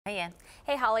Hey,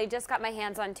 Hey Holly, just got my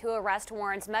hands on 2 arrest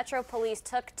warrants. Metro Police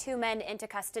took 2 men into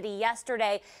custody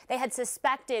yesterday. They had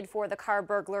suspected for the car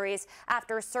burglaries.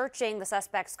 After searching the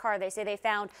suspect's car, they say they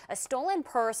found a stolen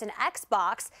purse, an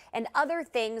Xbox, and other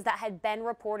things that had been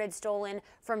reported stolen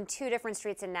from 2 different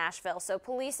streets in Nashville. So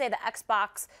police say the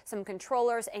Xbox, some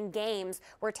controllers, and games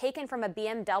were taken from a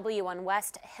BMW on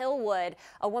West Hillwood.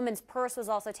 A woman's purse was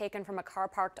also taken from a car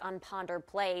parked on Ponder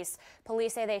Place.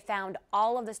 Police say they found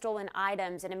all of the stolen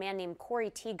items in a man named Corey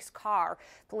Teague's car.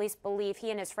 Police believe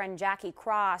he and his friend Jackie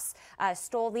Cross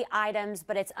stole the items,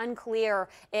 but it's unclear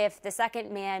if the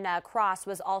second man, Cross,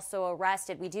 was also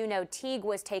arrested. We do know Teague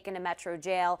was taken to Metro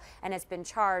Jail and has been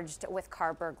charged with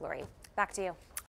car burglary. Back to you.